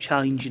worth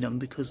changing them,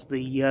 because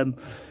the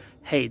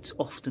heads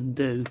often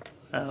do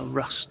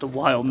rust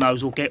away on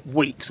those or get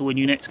weak, so when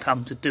you next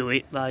come to do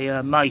it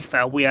they may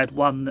fail. We had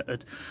one that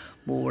had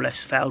more or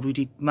less failed. We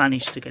did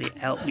manage to get it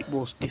out, but it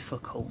was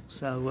difficult,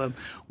 so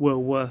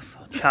well worth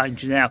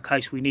changing in our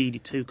case. We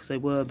needed to because they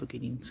were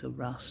beginning to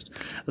rust.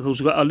 Of course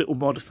we've got a little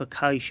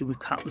modification. We've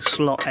cut the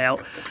slot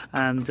out,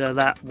 and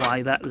that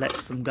way that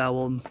lets them go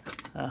on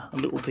a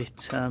little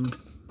bit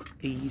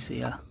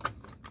easier.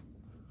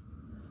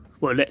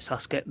 Well, it lets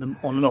us get them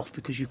on and off,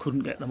 because you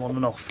couldn't get them on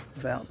and off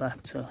without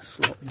that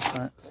slot, in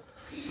fact.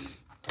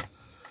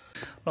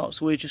 Right,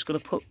 so we're just going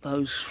to put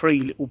those 3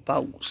 little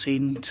bolts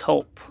in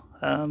top,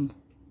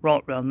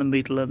 right round the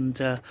middle and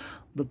the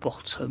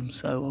bottom.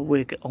 So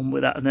we'll get on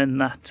with that, and then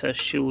that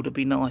shield will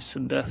be nice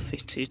and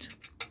fitted.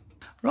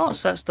 Right,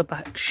 so that's the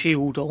back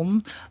shield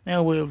on.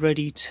 Now we're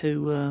ready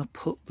to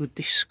put the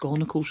disc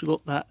on. Of course, we've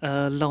got that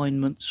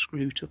alignment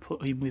screw to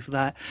put in with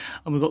that,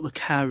 and we've got the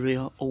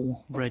carrier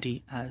all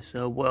ready as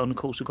well. And of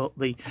course, we've got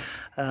the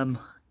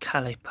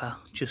caliper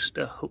just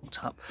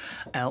hooked up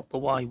out the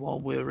way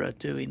while we're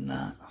doing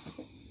that.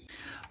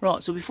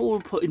 Right, so before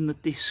we're putting the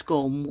disc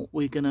on, what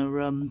we're going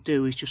to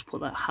do is just put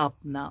that hub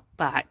nut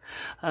back.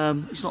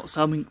 It's not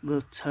something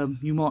that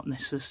you might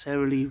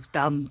necessarily have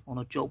done on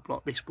a job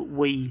like this, but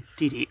we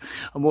did it.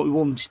 And what we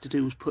wanted to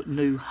do was put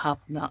new hub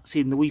nuts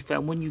in. We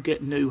found when you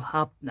get new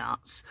hub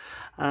nuts,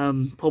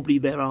 probably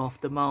they're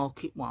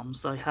aftermarket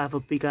ones, they have a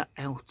bigger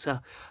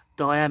outer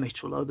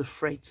diameter, although the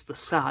thread's the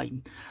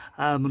same.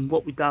 And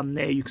what we've done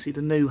there, you can see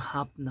the new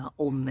hub nut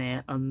on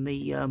there and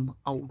the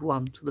old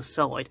one to the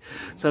side.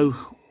 So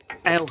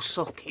our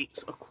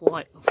sockets are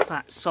quite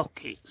fat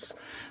sockets,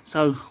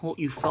 so what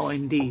you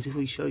find is, if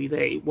we show you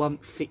there, it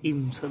won't fit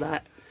into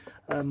that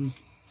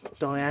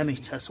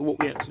diameter. So what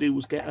we had to do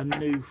was get a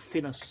new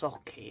thinner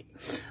socket,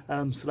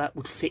 so that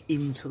would fit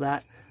into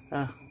that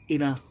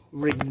inner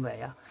ring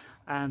there,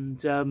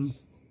 and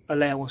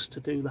allow us to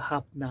do the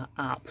hub nut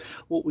up.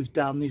 What we've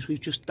done is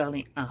we've just done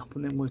it up,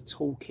 and then we'll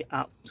torque it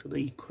up to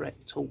the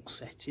correct torque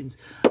settings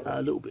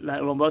a little bit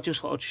later on. But I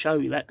just thought I'd show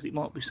you that, because it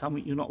might be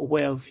something you're not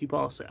aware of. If you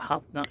buy a set of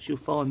hub nuts, you'll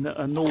find that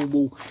a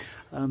normal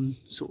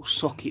sort of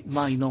socket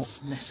may not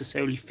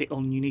necessarily fit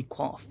on. You need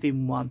quite a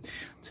thin one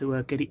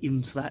to get it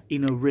into that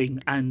inner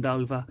ring and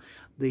over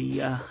the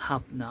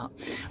hub nut.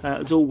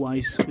 As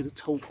always with the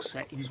torque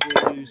settings,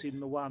 we're using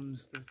the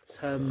ones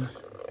that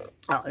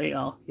oh, they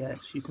are,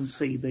 yes, you can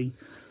see the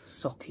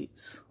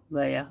sockets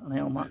there and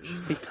how much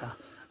thicker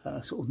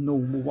sort of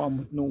normal one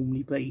would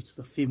normally be to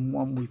the thin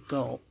one we've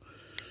got.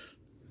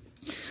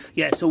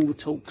 Yes, all the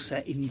torque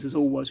settings, as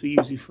always, we're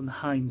using from the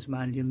Haynes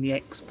manual and the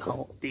X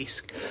part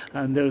disc,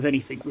 and if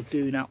anything we're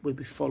doing up, we'll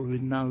be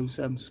following those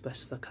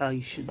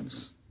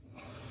specifications.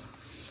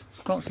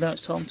 Right, so now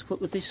it's time to put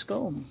the disc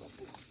on.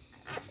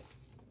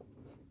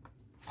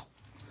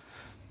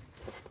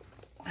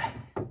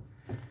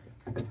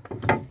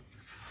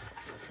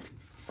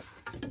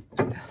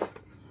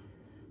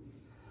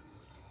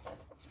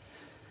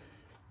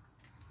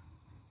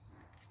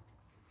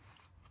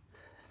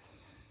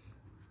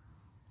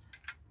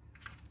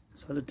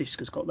 So the disc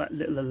has got that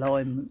little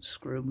alignment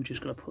screw, and we're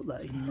just going to put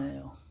that in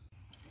now.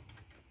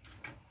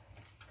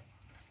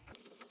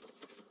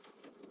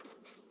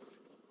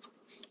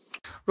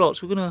 Right,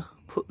 so we're going to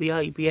put the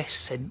ABS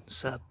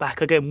sensor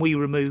back. Again, we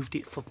removed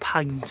it for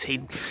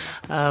painting.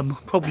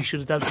 Probably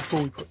should have done it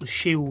before we put the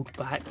shield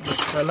back,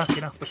 but lucky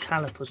enough the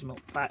caliper's not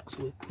back, so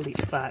we'll put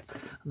it back.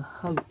 And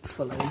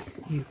hopefully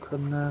you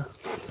can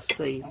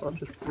see if I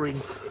just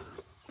bring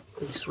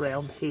this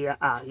round here.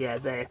 Ah, yeah,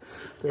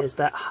 there's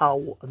that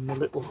hole and the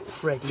little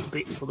threaded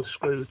bit for the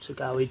screw to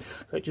go in.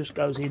 So it just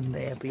goes in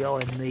there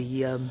behind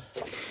the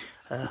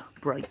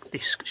brake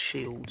disc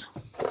shield.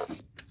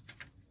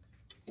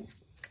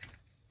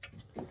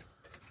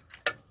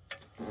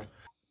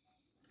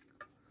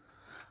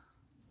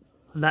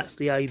 And that's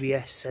the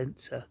ABS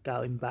sensor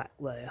going back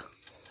there.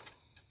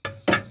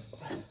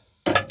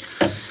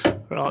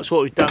 Right, so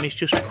what we've done is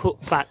just put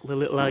back the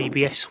little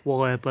ABS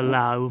wire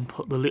below and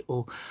put the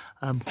little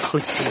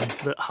clipping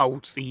that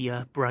holds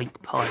the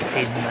brake pipe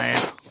in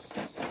there.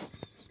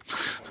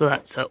 So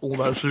that's all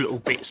those little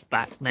bits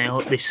back now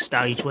at this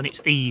stage when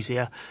it's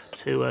easier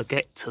to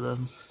get to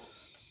them.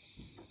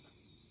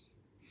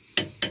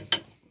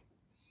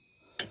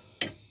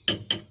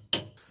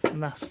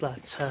 And that's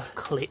that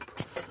clip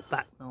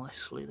back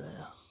nicely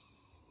there.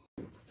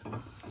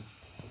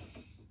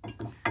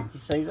 You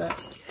see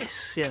that?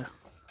 Yes, yeah.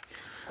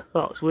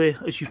 Right, so we're,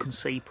 as you can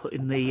see,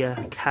 putting the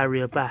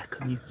carrier back,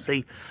 and you can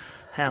see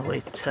how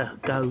it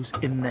goes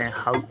in there,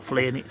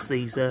 hopefully, and it's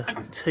these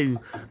two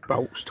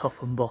bolts,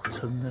 top and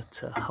bottom,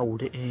 that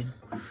hold it in.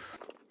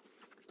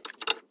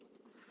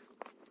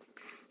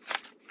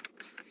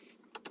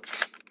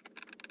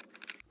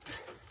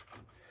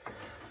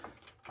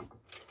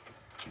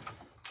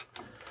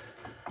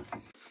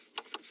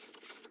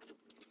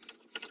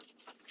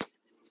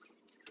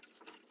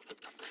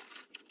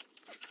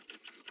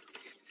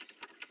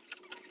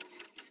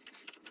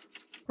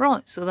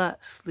 Right, so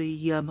that's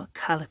the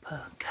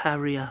caliper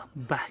carrier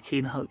back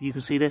in. Hope you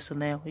can see this,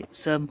 and now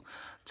it's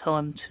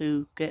time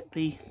to get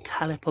the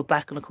caliper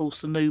back, and of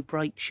course the new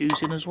brake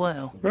shoes in as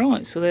well.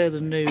 Right, so they're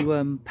the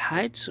new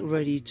pads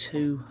ready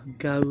to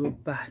go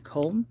back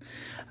on.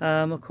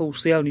 Of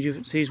course the only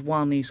difference is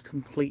one is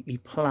completely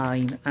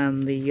plain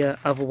and the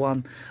other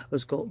one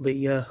has got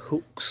the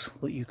hooks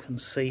that you can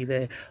see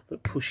there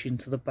that push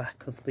into the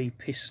back of the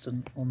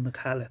piston on the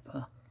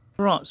caliper.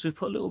 Right, so we've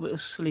put a little bit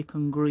of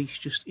silicone grease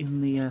just in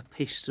the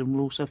piston.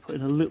 We're also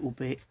putting a little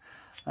bit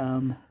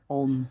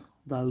on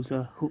those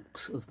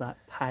hooks of that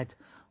pad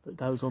that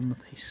goes on the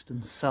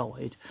piston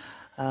side.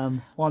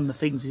 One of the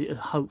things is it'll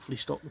hopefully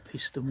stop the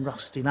piston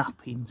rusting up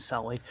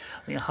inside.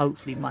 It'll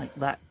hopefully make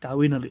that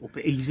go in a little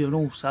bit easier and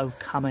also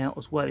come out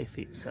as well if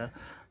it's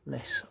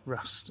less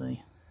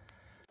rusty.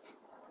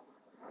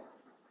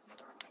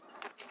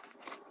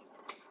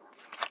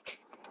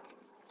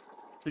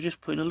 So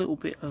just putting a little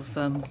bit of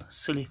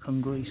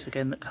silicone grease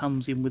again that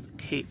comes in with the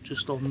kit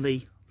just on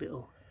the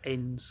little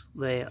ends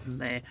there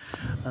and there,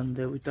 and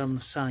we've done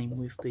the same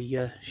with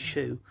the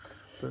shoe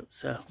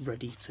that's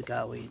ready to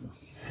go in.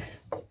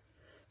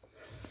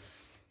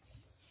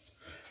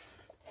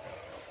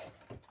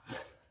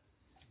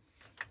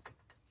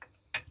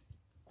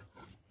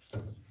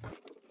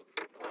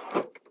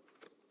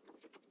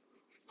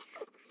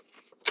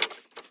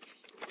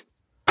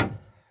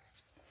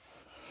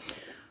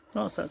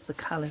 Right, so that's the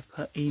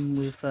caliper in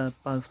with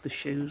both the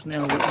shoes.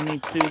 Now what we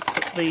need to do is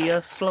put the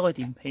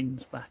sliding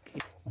pins back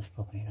in. That's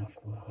probably enough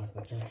to work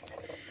with.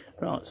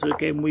 Right, so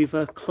again we've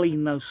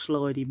cleaned those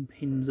sliding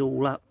pins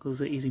all up because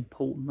it is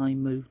important they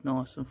move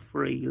nice and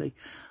freely,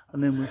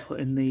 and then we're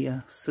putting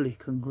the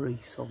silicone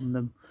grease on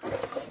them.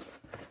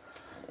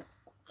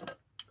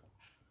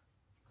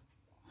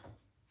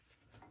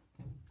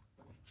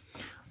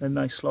 Then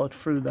they slide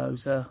through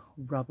those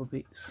rubber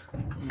bits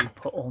we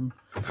put on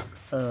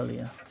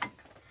earlier.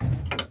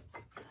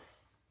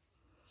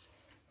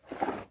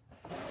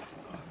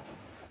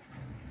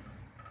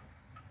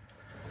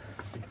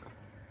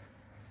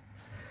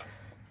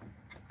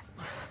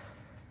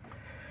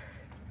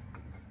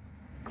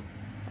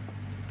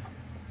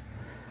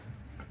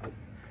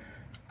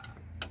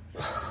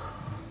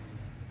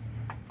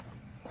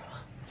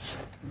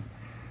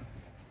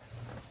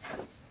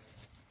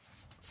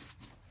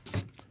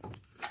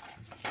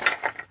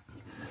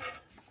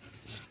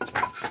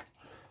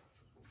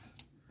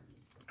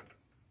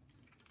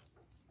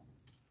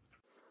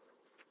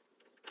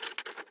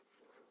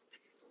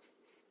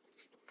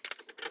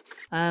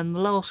 And the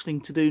last thing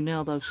to do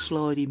now those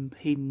sliding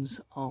pins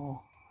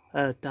are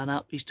done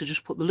up is to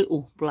just put the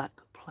little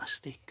black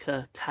plastic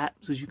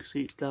caps, as you can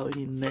see it's going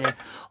in there,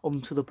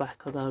 onto the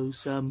back of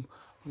those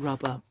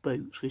rubber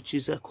boots, which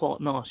is quite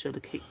nice. The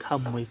kit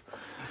come with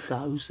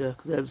those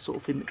because they're the sort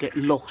of thing that get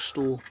lost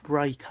or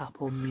break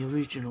up on the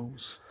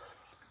originals.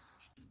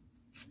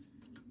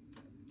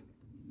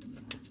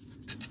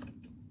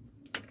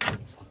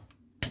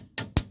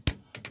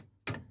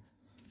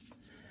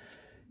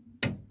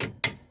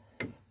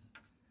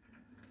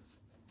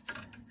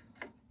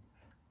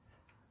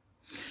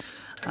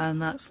 and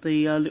that's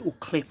the little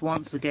clip.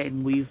 Once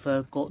again, we've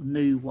got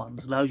new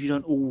ones. Those you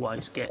don't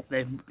always get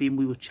them, being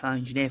we were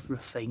changing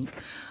everything,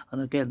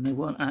 and again they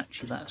weren't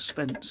actually that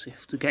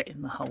expensive to get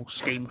in the whole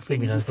scheme of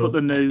things. We've put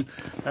the new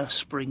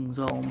springs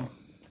on.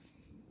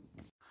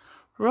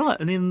 Right,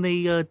 and in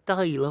the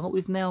daylight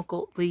we've now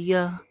got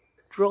the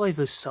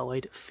driver's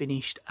side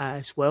finished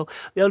as well.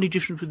 The only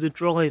difference with the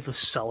driver's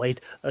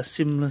side,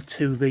 similar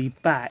to the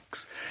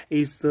backs,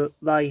 is that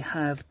they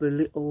have the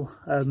little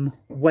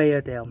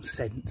wear down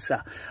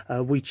sensor.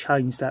 We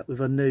changed that with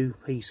a new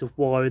piece of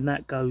wire, and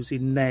that goes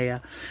in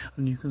there,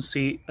 and you can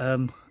see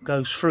it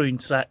goes through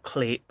into that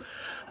clip,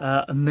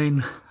 and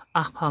then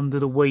up under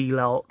the wheel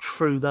arch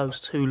through those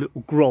two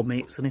little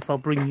grommets. And if I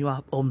bring you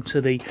up onto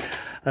the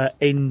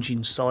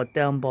engine side,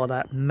 down by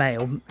that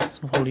mount, it's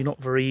probably not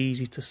very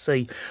easy to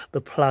see, the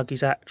plug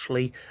is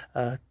actually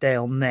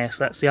down there.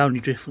 So that's the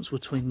only difference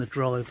between the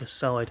driver's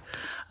side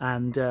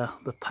and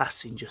the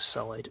passenger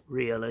side,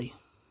 really.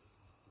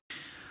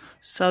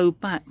 So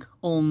back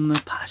on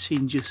the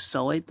passenger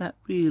side, that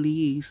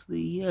really is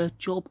the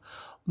job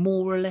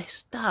more or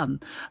less done.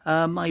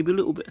 Maybe a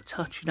little bit of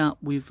touching up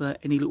with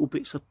any little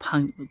bits of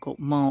paint that got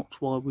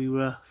marked while we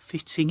were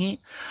fitting it.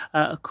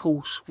 Of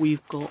course,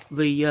 we've got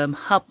the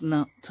hub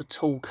nut to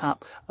torque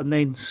up and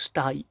then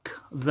stake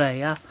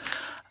there.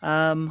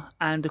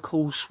 And of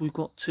course we've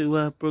got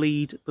to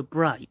bleed the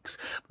brakes,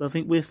 but I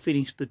think we've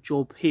finished the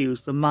job here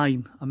as the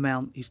main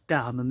amount is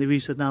done. And there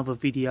is another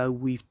video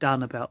we've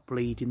done about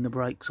bleeding the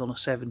brakes on a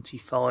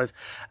 75,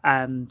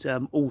 and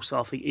also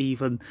I think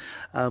even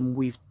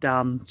we've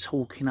done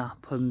torquing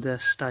up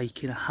and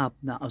staking a hub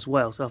nut as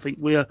well. So I think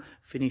we're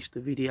finished the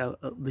video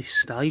at this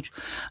stage.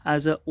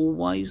 As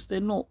always,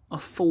 they're not a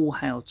full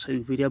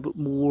how-to video, but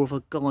more of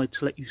a guide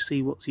to let you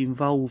see what's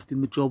involved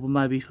in the job, and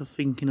maybe if you're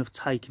thinking of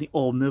taking it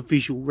on, the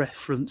visual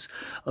reference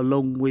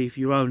along with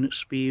your own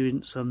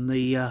experience and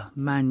the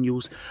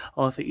manuals,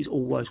 I think is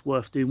always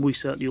worth doing. We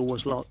certainly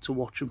always like to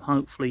watch them.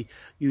 Hopefully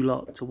you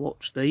like to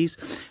watch these.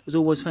 As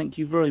always, thank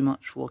you very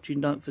much for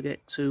watching. Don't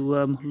forget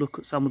to look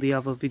at some of the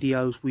other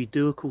videos we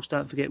do. Of course,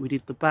 don't forget we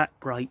did the back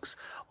brakes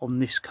on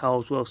this car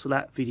as well, so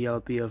that video will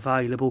be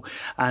available,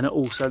 and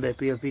also there'll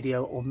be a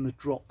video on the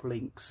drop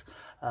links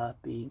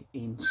being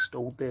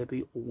installed. They'll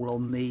be all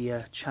on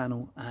the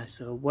channel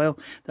as well.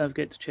 Don't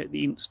forget to check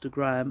the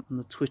Instagram and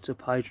the Twitter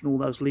page, and all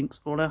those links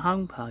are on our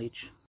homepage.